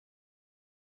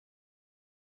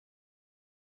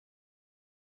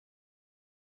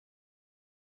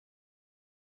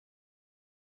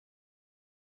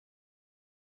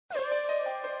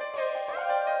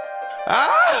Yeah.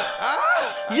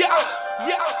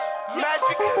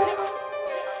 Magic. Oh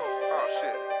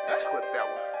shit. Let's clip that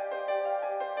one.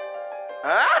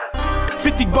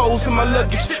 50 bowls in my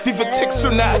luggage, leave a text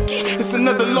from Nike. It's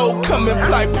another load coming,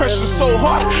 apply pressure so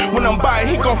hard. When I'm buying,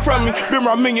 he gon' from me. Been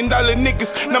my $1 million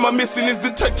niggas. Now my mission is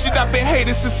to touch it. I've been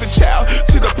hated since a child,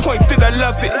 to the point that I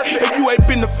love it. If you ain't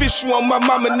beneficial on my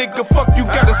mama, nigga, fuck you,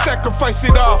 gotta sacrifice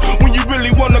it all. When you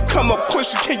really wanna come up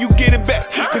closer, can you get it back?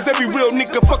 Cause every real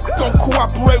nigga fucker gon'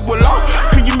 cooperate with law.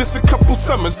 Can you miss a couple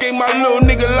summers? Gave my little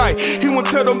nigga life. He won't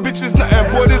tell them bitches nothing,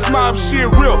 boy, this mob shit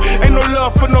real. Ain't no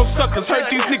love for no suckers. Heard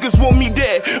these niggas want me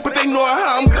dead, but they know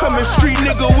how I'm coming. Street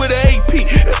nigga with an AP.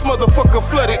 This motherfucker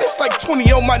flooded. It's like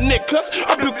 20 on my neck, cuz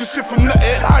I built this shit from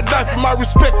nothing. I die for my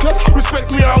respect, cuz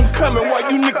respect me, I'm coming.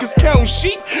 While you niggas counting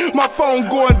sheep, my phone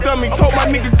going dummy. Told my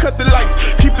niggas cut the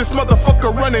lights, keep this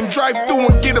motherfucker running. Drive through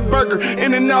and get a burger,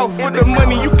 in and out for the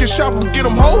money. You can shop and get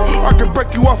them whole, or I can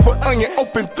break you off an onion.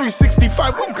 Open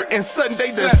 365 and Sunday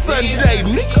to Sunday,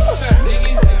 nigga.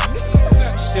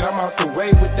 Shit, I'm out the way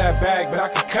with that bag, but I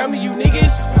can come to you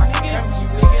niggas.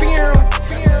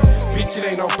 Bitch, it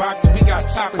ain't no boxing, we got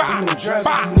choppers, we them drugs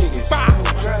with you niggas.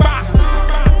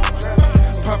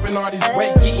 Pumping all this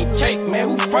weight, getting cake, man,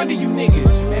 who funded you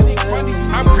niggas?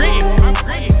 I'm green.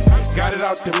 Got it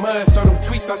out the mud, so them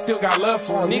tweets I still got love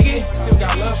for, nigga.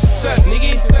 What's up,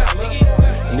 nigga?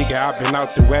 Nigga, I've been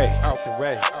out the way.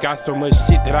 Got so much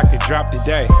shit that I could drop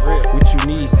today. What you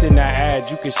need, send that ad,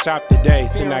 you can shop today.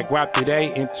 Send that guap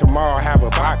today, and tomorrow have a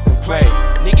box and play.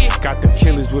 Nigga, got them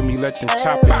killers with me, let them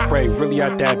choppers spray. Really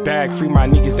out that bag, free my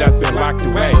niggas that's been locked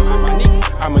away.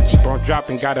 I'ma keep on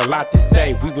dropping, got a lot to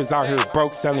say. We was out here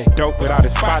broke, selling dope without a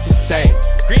spot to stay.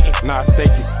 Nah, state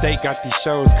to state, got these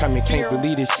shows coming, can't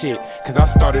believe this shit. Cause I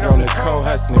started on the cold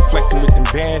hustling, flexing with them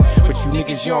bands. But you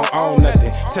niggas, you don't own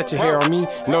nothing. Touch a hair on me,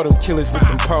 know them killers with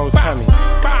them poles coming.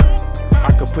 I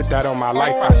could put that on my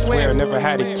life, I swear. Never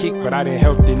had a kick, but I didn't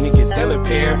help the niggas deal a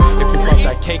pair. If it's about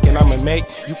that cake and I'ma make,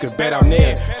 you could bet I'm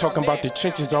there. Talking about the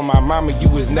trenches on my mama,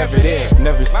 you was never there.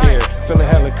 Never scared, feeling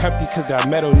hella comfy cause that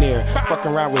metal near.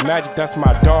 Fucking around with Magic, that's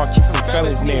my dog, keep some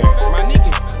fellas near.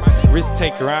 Risk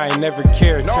taker, I ain't never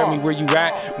cared. Tell me where you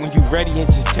at when you ready and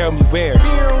just tell me where.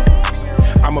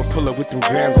 I'ma pull up with them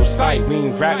grams on sight. We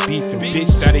ain't rap beefing,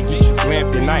 bitch, that'll get you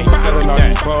glammed tonight. Selling all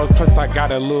these balls, plus I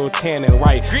got a little tan and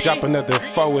white. Drop another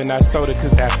 4 in that soda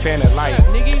cause that fan of light.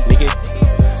 Nigga,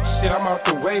 shit, I'm out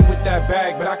the way with that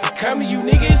bag, but I can come to you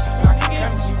niggas.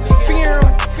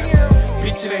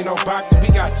 Bitch, it ain't no boxing, we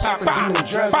got choppers, we them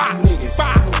drugs with you niggas.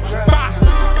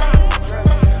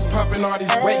 Pumping all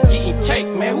this weight, getting cake,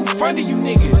 man, who funded you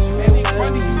niggas?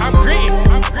 I'm green.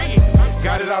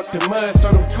 Got it out the mud,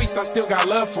 so them tweets I still got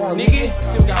love for, nigga.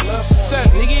 What's up,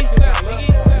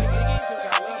 nigga?